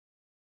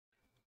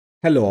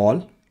Hello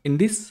all. In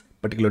this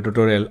particular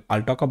tutorial,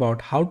 I'll talk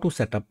about how to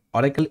set up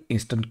Oracle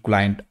Instant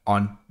Client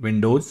on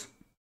Windows.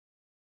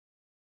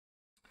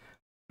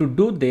 To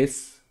do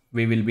this,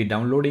 we will be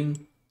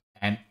downloading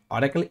an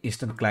Oracle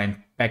Instant Client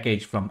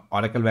package from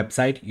Oracle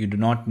website. You do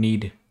not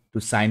need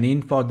to sign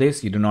in for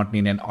this. You do not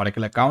need an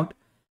Oracle account.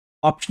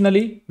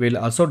 Optionally, we'll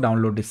also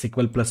download the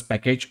SQL Plus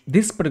package.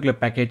 This particular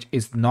package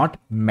is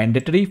not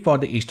mandatory for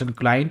the Instant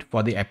Client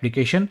for the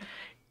application.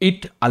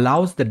 It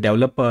allows the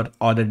developer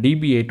or the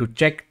DBA to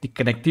check the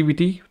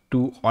connectivity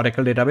to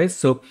Oracle database.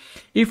 So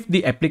if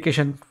the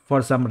application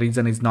for some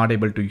reason is not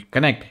able to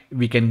connect,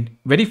 we can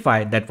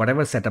verify that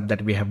whatever setup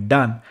that we have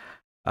done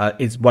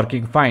is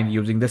working fine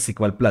using the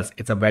SQL Plus.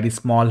 It's a very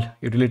small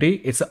utility.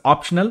 It's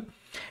optional.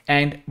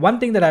 And one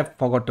thing that I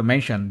forgot to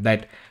mention,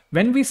 that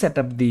when we set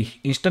up the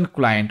instant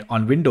client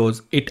on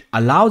Windows, it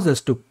allows us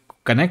to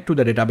connect to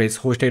the database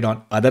hosted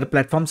on other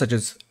platforms such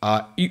as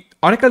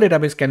Oracle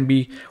database can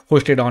be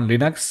hosted on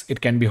Linux,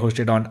 it can be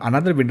hosted on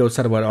another Windows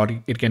server, or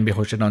it can be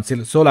hosted on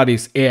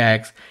Solaris,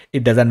 AIX.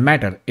 It doesn't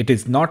matter. It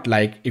is not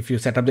like if you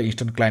set up the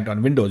instant client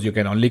on Windows, you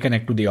can only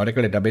connect to the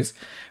Oracle database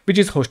which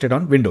is hosted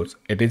on Windows.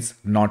 It is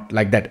not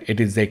like that.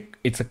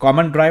 It's a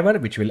common driver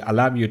which will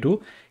allow you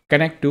to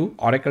connect to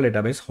Oracle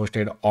database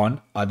hosted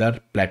on other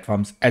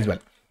platforms as well.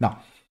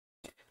 Now,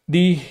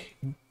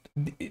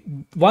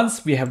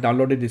 once we have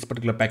downloaded this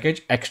particular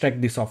package,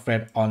 extract the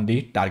software on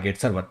the target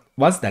server.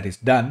 Once that is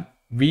done,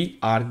 we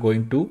are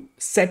going to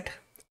set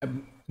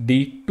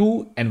the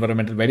two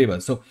environmental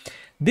variables. So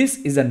this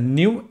is a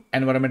new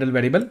environmental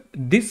variable.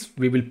 This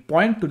we will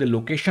point to the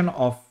location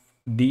of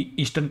the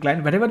instant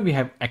client. Wherever we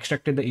have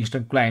extracted the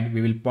instant client,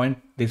 we will point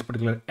this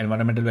particular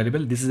environmental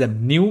variable. This is a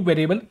new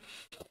variable,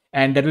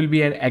 and there will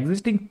be an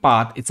existing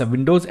path. It's a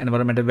Windows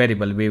environmental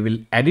variable. We will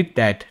edit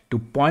that to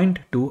point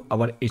to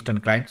our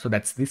instant client. So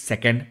that's the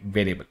second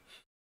variable.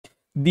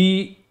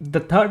 The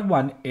third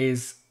one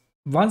is,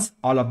 once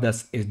all of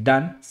this is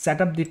done,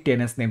 set up the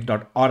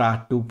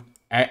tnsnames.aura to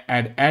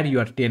add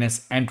your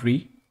TNS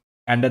entry.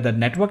 Under the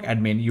network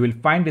admin, you will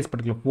find this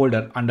particular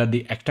folder under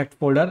the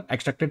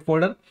extracted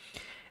folder.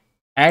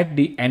 Add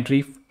the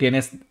entry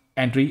TNS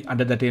entry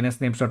under the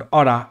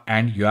tnsnames.aura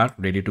and you are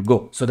ready to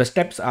go. So the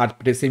steps are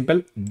pretty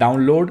simple.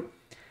 Download,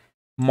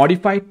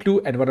 modify to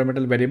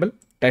environmental variable,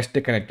 test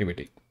the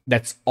connectivity.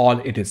 That's all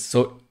it is.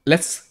 So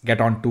let's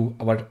get on to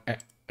our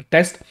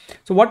test.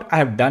 So what I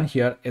have done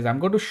here is I'm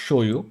going to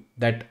show you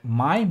that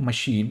my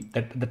machine,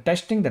 that the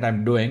testing that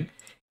I'm doing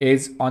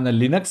is on a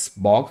Linux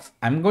box.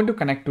 I'm going to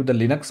connect to the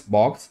Linux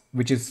box,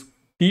 which is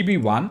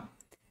DB1,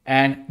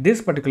 and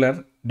this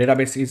particular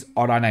database is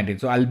Aura 19.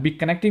 So I'll be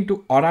connecting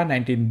to Aura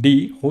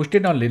 19D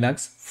hosted on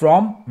Linux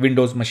from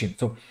Windows machine.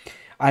 So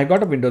I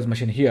got a Windows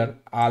machine here.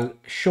 I'll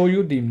show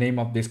you the name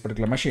of this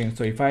particular machine.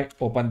 So if I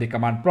open the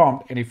command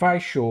prompt and if I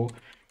show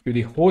you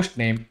the host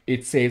name,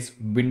 it says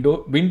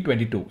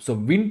Win22. So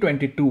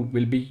Win22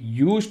 will be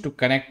used to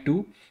connect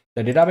to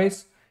the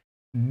database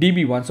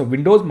DB1. So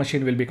Windows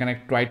machine will be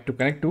tried to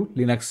connect to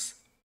Linux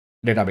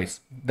database.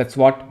 That's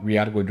what we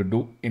are going to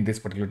do in this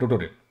particular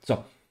tutorial.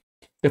 So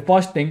the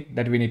first thing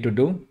that we need to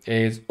do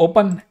is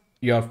open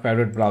your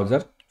favorite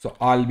browser. So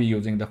I'll be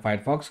using the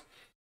Firefox,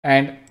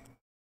 and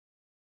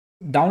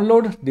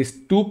download these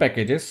two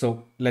packages.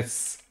 So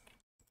let's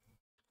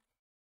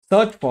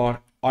search for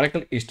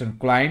Oracle Instant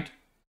Client.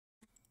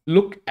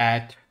 Look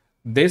at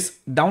this,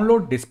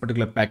 download this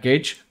particular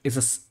package. It's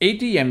a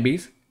 80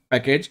 MB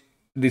package.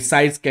 The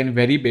size can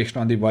vary based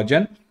on the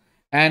version.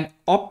 And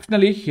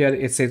optionally, here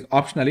it says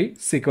optionally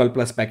SQL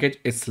Plus package,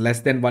 it's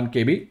less than 1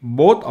 KB.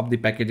 Both of the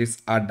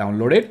packages are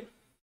downloaded.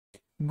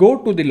 Go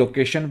to the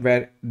location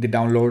where the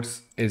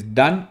downloads is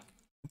done.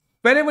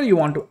 Wherever you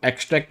want to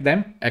extract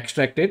them,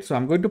 extract it. So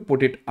I'm going to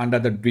put it under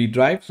the D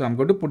drive. So I'm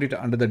going to put it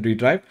under the D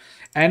drive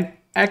and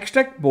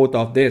extract both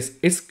of this.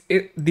 It's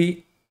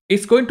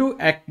going to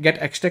get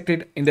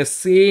extracted in the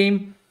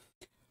same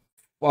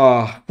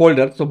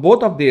folder. So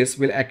both of these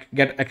will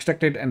get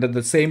extracted under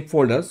the same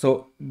folder.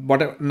 So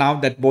now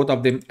that both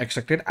of them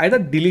extracted, either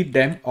delete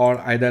them or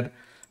either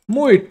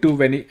move it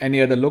to any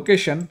other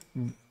location,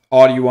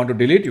 or you want to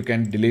delete, you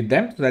can delete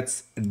them. So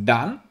that's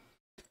done.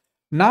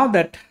 Now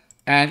that,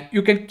 and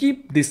you can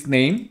keep this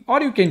name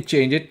or you can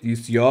change it.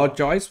 It's your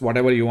choice,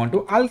 whatever you want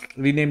to. I'll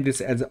rename this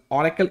as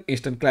Oracle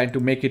Instant Client to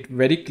make it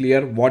very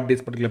clear what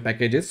this particular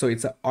package is. So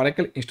it's an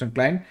Oracle Instant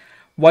Client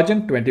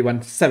version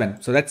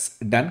 21.7. So that's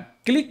done.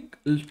 Take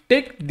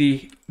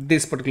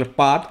this particular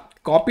path,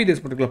 copy this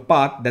particular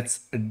path. That's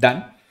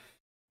done.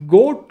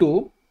 Go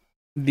to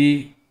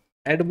the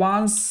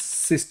advanced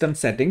system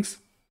settings.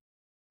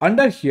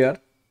 Under here,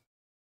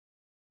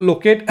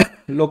 locate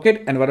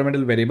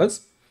environmental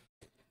variables.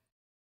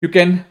 You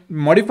can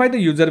modify the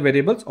user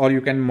variables or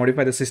you can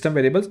modify the system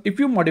variables. If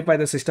you modify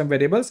the system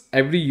variables,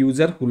 every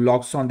user who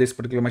logs on this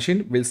particular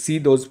machine will see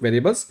those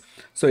variables.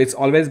 So it's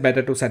always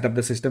better to set up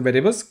the system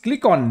variables.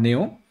 Click on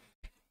new,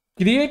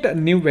 create a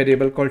new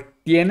variable called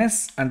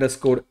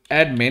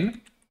tns_admin,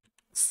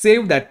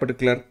 save that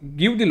particular,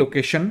 give the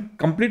location,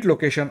 complete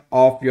location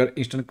of your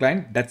instant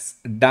client. That's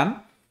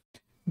done.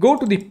 Go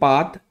to the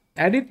path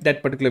edit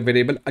that particular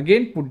variable,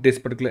 again put this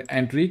particular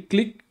entry,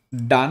 click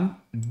done.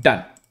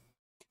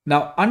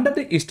 Now under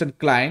the Eastern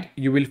client,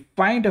 you will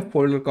find a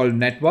folder called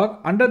network.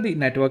 Under the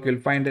network, you'll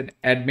find an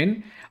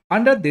admin.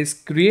 Under this,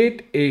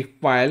 create a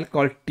file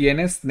called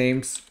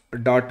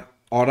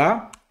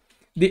tnsnames.aura.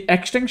 The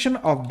extension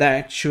of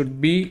that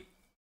should be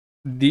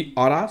the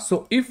aura.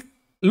 So if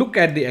look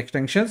at the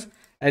extensions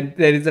and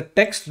there is a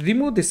text,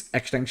 remove this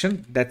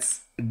extension.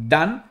 That's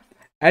done.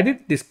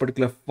 Edit this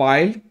particular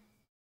file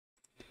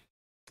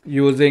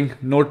using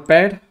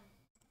Notepad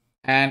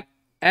and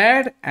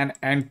add an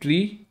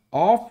entry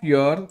of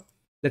the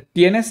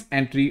TNS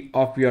entry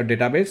of your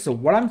database. So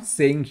what I'm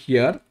saying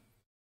here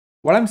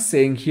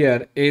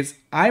is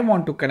I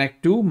want to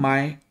connect to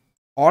my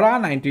Aura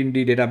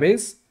 19D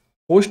database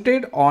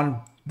hosted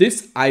on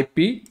this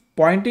IP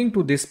pointing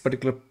to this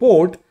particular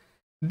port.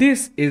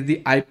 This is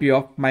the IP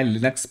of my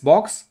Linux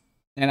box,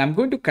 and I'm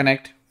going to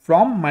connect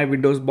from my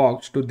Windows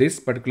box to this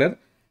particular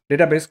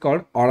database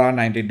called Aura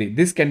 19D.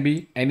 This can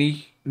be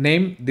any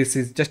name. This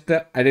is just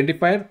the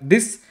identifier.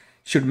 This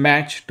should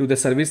match to the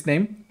service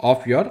name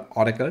of your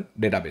Oracle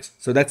database.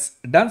 So that's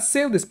done.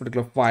 Save this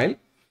particular file,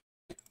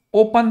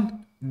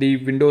 open the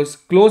Windows,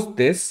 close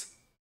this,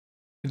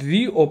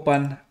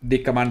 reopen the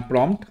command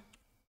prompt,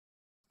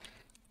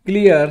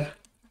 clear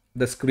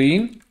the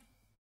screen,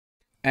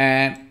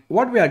 and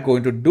what we are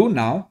going to do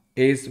now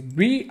is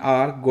we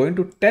are going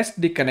to test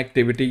the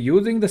connectivity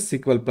using the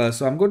SQL Plus.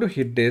 So I'm going to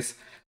hit this.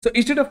 So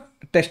instead of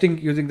testing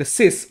using the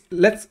sys,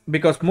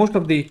 because most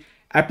of the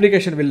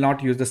application will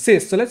not use the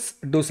sys, so let's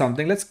do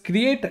something. Let's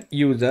create a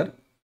user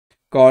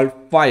called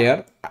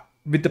Fire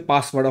with the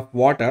password of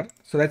water.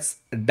 So that's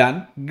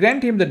done.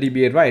 Grant him the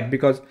DBA right,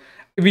 because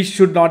we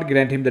should not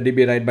grant him the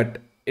DBA right, but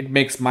it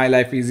makes my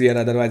life easier.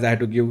 Otherwise I had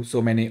to give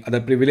so many other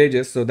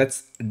privileges. So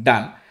that's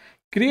done.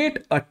 Create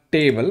a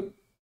table.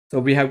 So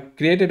we have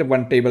created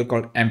one table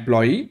called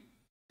employee.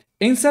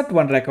 Insert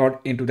one record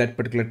into that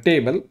particular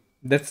table.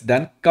 That's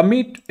done.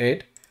 Commit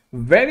it.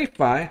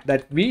 Verify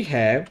that we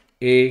have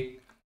a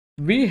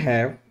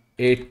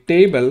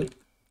table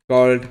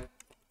called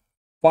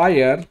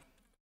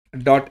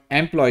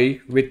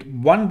fire.employee with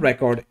one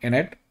record in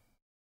it.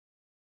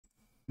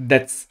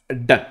 That's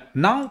done.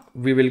 Now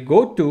we will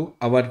go to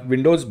our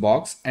Windows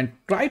box and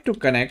try to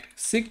connect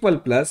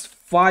SQL Plus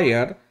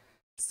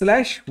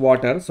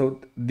fire/water. So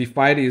the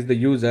fire is the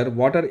user,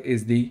 water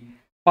is the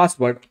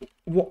password.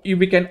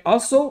 We can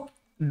also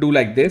do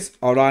like this,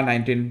 Aura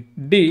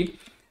 19D.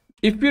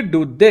 If you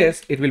do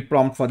this, it will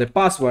prompt for the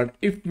password.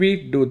 If we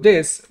do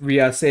this, we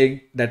are saying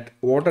that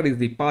water is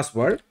the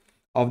password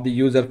of the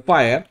user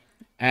Fire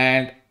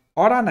and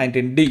Aura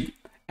 19D,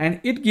 and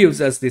it gives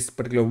us this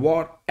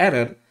particular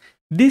error.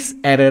 This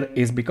error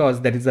is because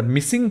there is a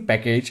missing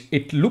package.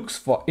 It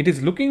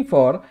is looking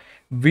for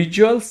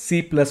Visual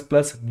C++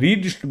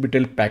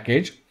 redistributable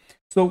package.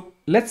 So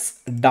let's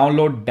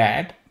download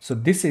that. So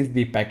this is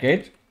the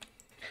package.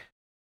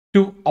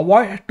 To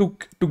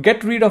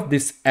get rid of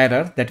this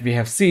error that we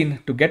have seen,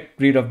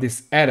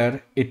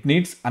 it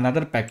needs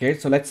another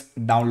package. So let's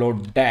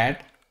download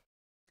that,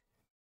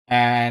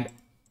 and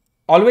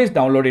always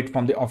download it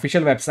from the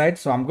official website.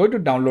 So I'm going to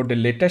download the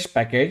latest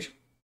package.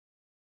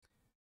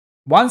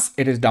 Once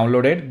it is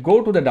downloaded,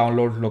 go to the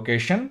download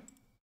location,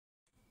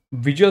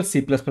 Visual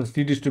C++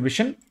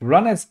 redistribution,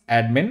 run as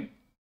admin,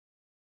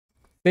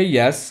 say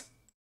yes,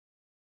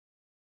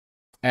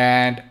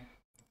 and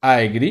I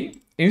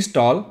agree,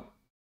 install.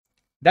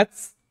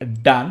 That's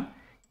done.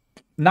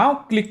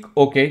 Now click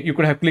OK. You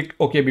could have clicked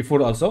OK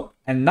before also.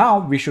 And now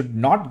we should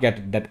not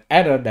get that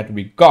error that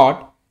we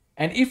got.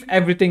 And if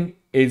everything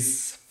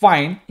is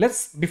fine,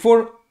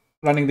 before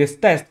running this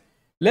test,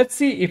 let's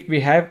see if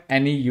we have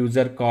any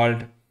user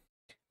called,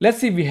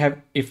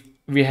 if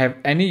we have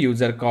any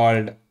user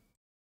called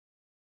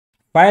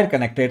Fire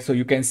connected. So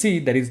you can see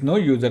there is no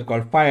user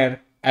called Fire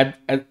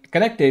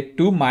connected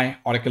to my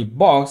Oracle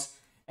box.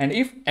 And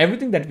if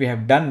everything that we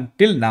have done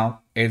till now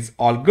is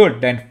all good,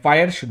 then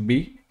Fire should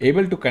be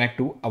able to connect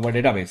to our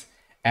database.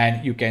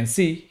 And you can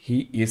see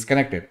he is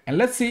connected. And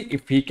let's see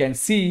if he can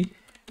see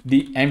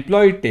the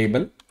employee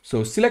table.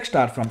 So select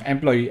star from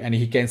employee, and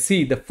he can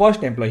see the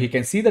first employee. He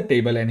can see the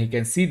table and he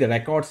can see the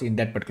records in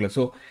that particular.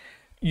 So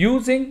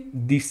using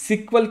the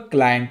SQL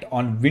client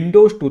on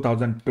Windows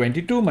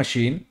 2022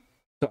 machine,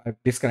 so I've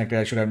disconnected,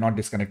 I should have not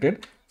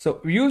disconnected. So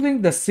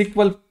using the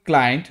SQL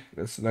client,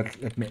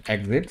 let me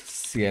exit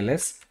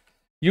CLS.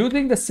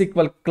 Using the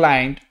SQL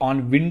client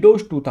on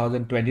Windows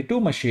 2022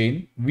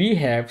 machine, we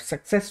have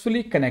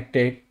successfully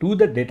connected to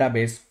the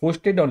database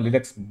hosted on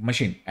Linux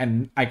machine,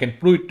 and I can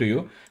prove it to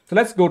you. So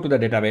let's go to the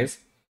database.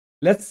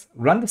 Let's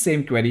run the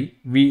same query.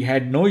 We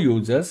had no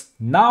users.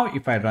 Now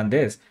if I run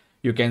this,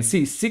 you can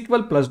see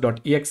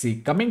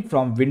SQLplus.exe coming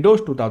from Windows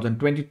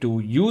 2022,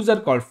 user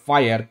called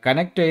Fire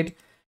connected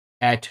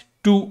at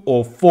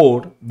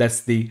 2:04.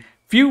 That's the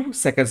few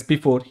seconds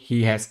before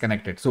he has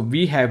connected. So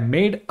we have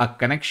made a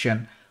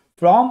connection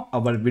from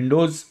our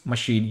Windows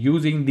machine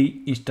using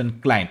the Eastern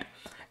client.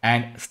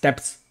 And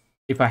steps,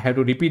 if I have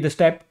to repeat the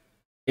step,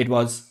 It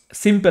was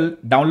simple.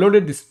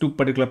 Downloaded these two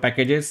particular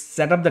packages,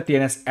 set up the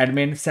TNS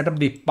admin, set up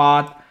the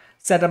path,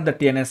 set up the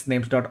TNS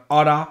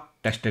names.aura,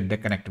 tested the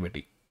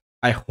connectivity.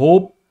 I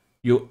hope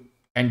you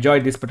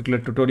enjoyed this particular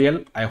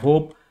tutorial. I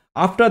hope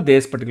after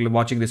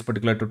watching this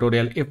particular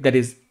tutorial, if there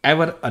is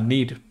ever a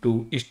need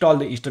to install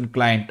the Eastern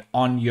client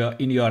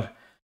in your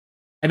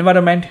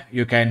environment,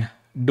 you can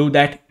do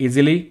that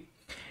easily.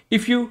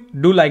 If you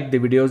do like the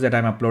videos that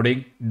I'm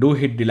uploading, do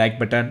hit the like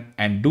button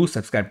and do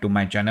subscribe to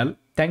my channel.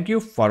 Thank you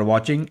for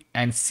watching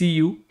and see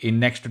you in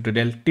next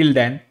tutorial. Till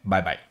then,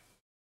 bye bye.